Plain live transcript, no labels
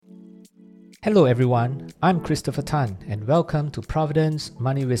Hello everyone, I'm Christopher Tan and welcome to Providence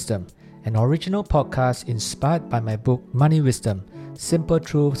Money Wisdom, an original podcast inspired by my book Money Wisdom, Simple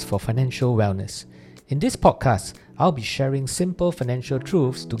Truths for Financial Wellness. In this podcast, I'll be sharing simple financial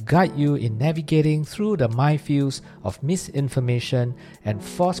truths to guide you in navigating through the minefields of misinformation and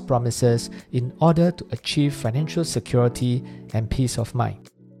false promises in order to achieve financial security and peace of mind.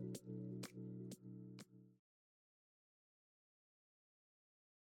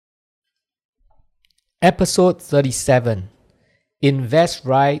 Episode 37. Invest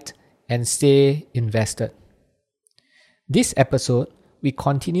right and stay invested. This episode, we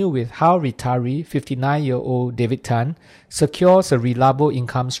continue with how retiree 59-year-old David Tan secures a reliable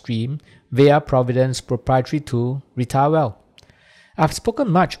income stream via Providence proprietary tool Retire Well. I've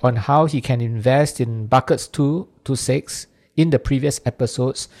spoken much on how he can invest in buckets 2 to 6 in the previous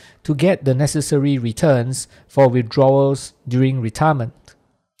episodes to get the necessary returns for withdrawals during retirement.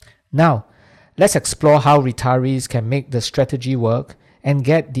 Now, let's explore how retirees can make the strategy work and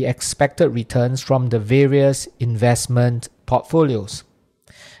get the expected returns from the various investment portfolios.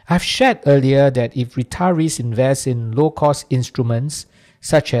 I've shared earlier that if retirees invest in low-cost instruments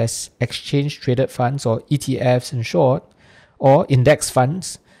such as exchange-traded funds or ETFs in short, or index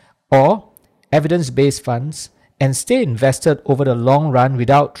funds, or evidence-based funds, and stay invested over the long run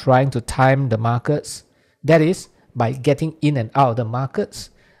without trying to time the markets, that is, by getting in and out of the markets,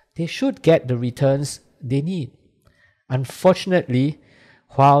 they should get the returns they need. Unfortunately,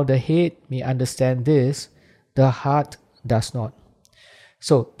 while the head may understand this, the heart does not.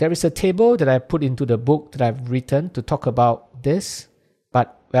 So there is a table that I put into the book that I've written to talk about this,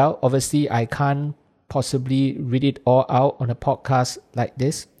 but obviously I can't possibly read it all out on a podcast like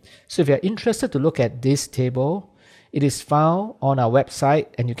this. So if you're interested to look at this table, it is found on our website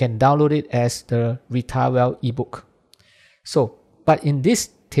and you can download it as the Retire Well ebook. But in this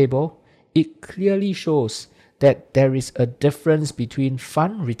table, it clearly shows that there is a difference between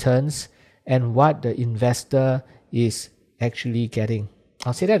fund returns and what the investor is actually getting.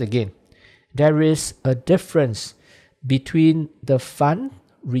 I'll say that again. There is a difference between the fund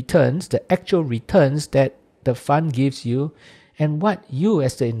returns, the actual returns that the fund gives you, and what you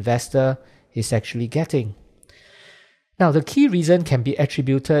as the investor is actually getting. Now, the key reason can be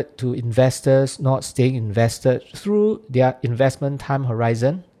attributed to investors not staying invested through their investment time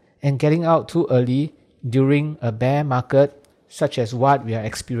horizon and getting out too early during a bear market such as what we are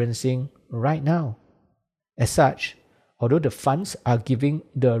experiencing right now. As such, although the funds are giving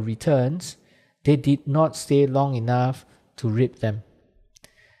the returns, they did not stay long enough to reap them.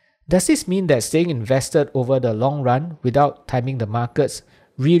 Does this mean that staying invested over the long run without timing the markets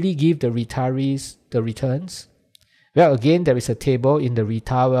really give the retirees the returns? Well, again, there is a table in the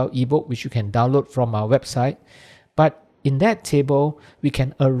Retire Well ebook which you can download from our website. But in that table, we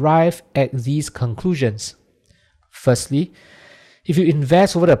can arrive at these conclusions. Firstly, if you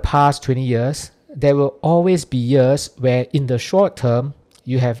invest over the past 20 years, there will always be years where in the short term,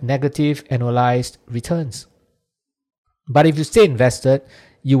 you have negative annualized returns. But if you stay invested,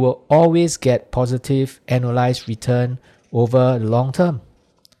 you will always get positive annualized return over the long term.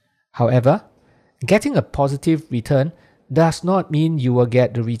 However, getting a positive return does not mean you will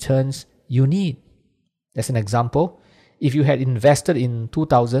get the returns you need. As an example, if you had invested in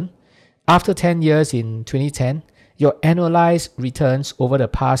 2000, after 10 years in 2010, your annualized returns over the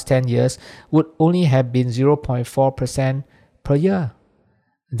past 10 years would only have been 0.4% per year.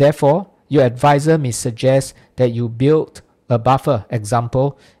 Therefore, your advisor may suggest that you build a buffer,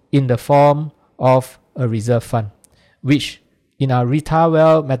 example, in the form of a reserve fund, which in our Retire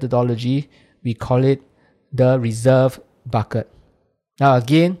Well methodology, we call it the reserve bucket. Now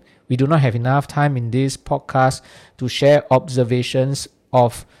again, we do not have enough time in this podcast to share observations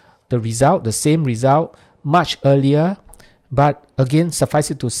of the same result much earlier. But again, suffice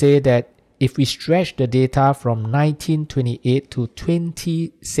it to say that if we stretch the data from 1928 to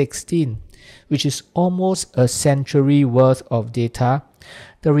 2016, which is almost a century worth of data,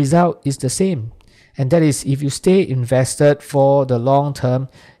 the result is the same. And that is, if you stay invested for the long term,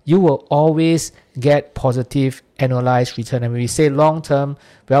 you will always get positive annualized return. And when we say long term,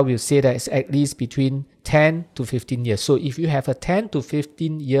 we'll say that it's at least between 10 to 15 years. So if you have a 10 to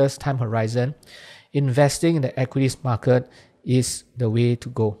 15 years time horizon, investing in the equities market is the way to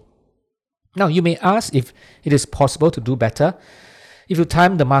go. Now, you may ask if it is possible to do better. If you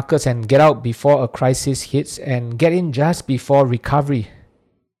time the markets and get out before a crisis hits and get in just before recovery.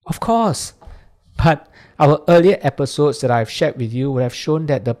 Of course. But our earlier episodes that I've shared with you would have shown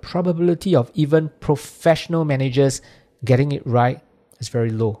that the probability of even professional managers getting it right is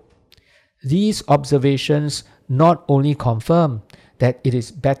very low. These observations not only confirm that it is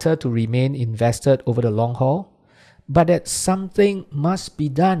better to remain invested over the long haul, but that something must be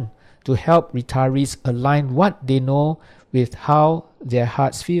done to help retirees align what they know with how their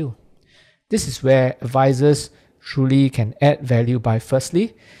hearts feel. This is where advisors truly can add value by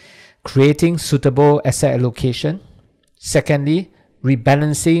firstly, creating suitable asset allocation. Secondly,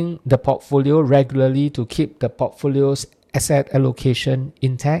 rebalancing the portfolio regularly to keep the portfolio's asset allocation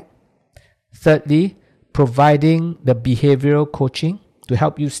intact. Thirdly, providing the behavioral coaching to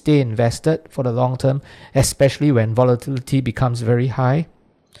help you stay invested for the long term, especially when volatility becomes very high.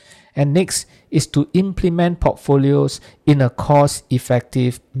 And next is to implement portfolios in a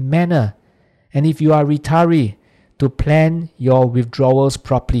cost-effective manner. And if you are a retiree, to plan your withdrawals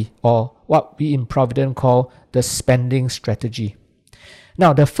properly, or what we in Provident call the spending strategy.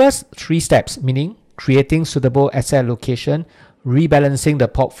 Now, the first three steps, meaning creating suitable asset allocation, rebalancing the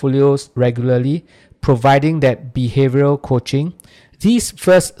portfolios regularly, providing that behavioral coaching, these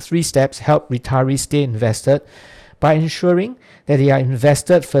first three steps help retirees stay invested by ensuring that they are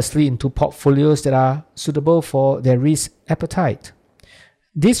invested firstly into portfolios that are suitable for their risk appetite.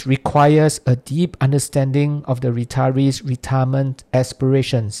 This requires a deep understanding of the retiree's retirement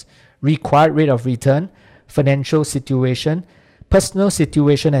aspirations, required rate of return, financial situation, personal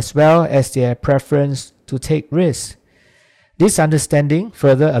situation, as well as their preference to take risks. This understanding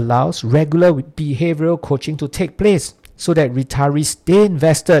further allows regular behavioral coaching to take place so that retirees stay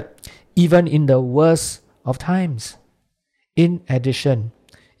invested even in the worst of times. In addition,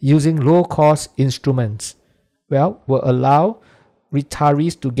 using low-cost instruments will allow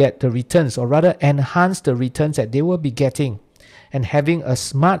retirees to get the returns, or rather enhance the returns that they will be getting. And having a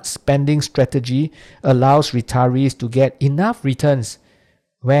smart spending strategy allows retirees to get enough returns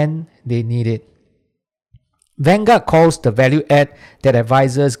when they need it. Vanguard calls the value add that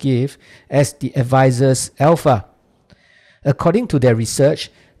advisors give as the advisor's alpha. According to their research,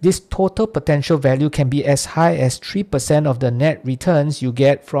 this total potential value can be as high as 3% of the net returns you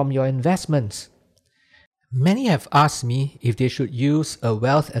get from your investments. Many have asked me if they should use a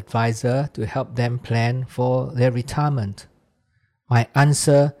wealth advisor to help them plan for their retirement. My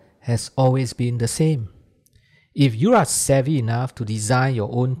answer has always been the same. If you are savvy enough to design your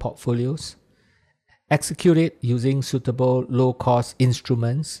own portfolios, execute it using suitable low-cost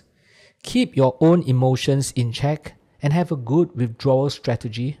instruments, keep your own emotions in check, and have a good withdrawal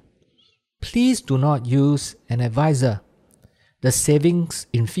strategy, please do not use an advisor. The savings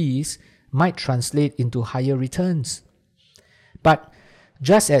in fees might translate into higher returns. But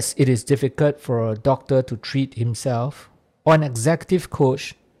just as it is difficult for a doctor to treat himself or an executive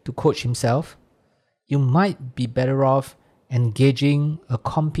coach to coach himself, you might be better off engaging a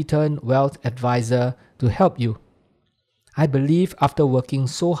competent wealth advisor to help you. I believe after working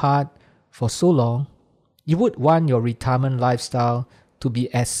so hard for so long, you would want your retirement lifestyle to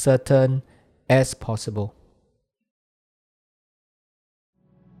be as certain as possible.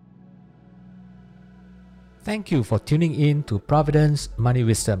 Thank you for tuning in to Providence Money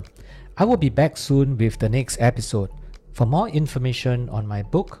Wisdom. I will be back soon with the next episode. For more information on my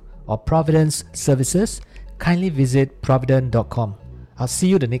book or Providence services, kindly visit provident.com. I'll see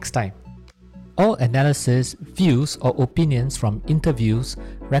you the next time. All analysis, views or opinions from interviews,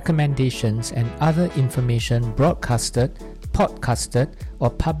 recommendations and other information broadcasted, podcasted or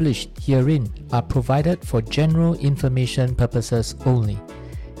published herein are provided for general information purposes only.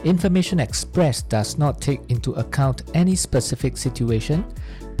 Information expressed does not take into account any specific situation,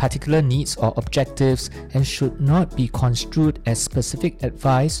 particular needs or objectives, and should not be construed as specific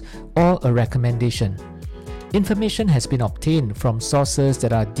advice or a recommendation. Information has been obtained from sources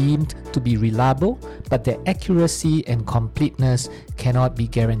that are deemed to be reliable, but their accuracy and completeness cannot be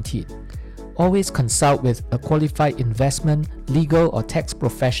guaranteed. Always consult with a qualified investment, legal or tax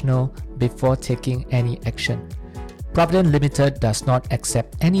professional before taking any action. Provident Limited does not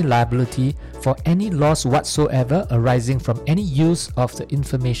accept any liability for any loss whatsoever arising from any use of the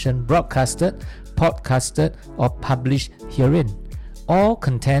information broadcasted, podcasted, or published herein. All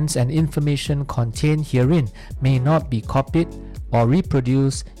contents and information contained herein may not be copied or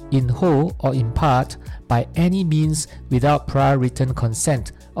reproduced in whole or in part by any means without prior written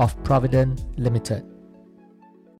consent of Provident Limited.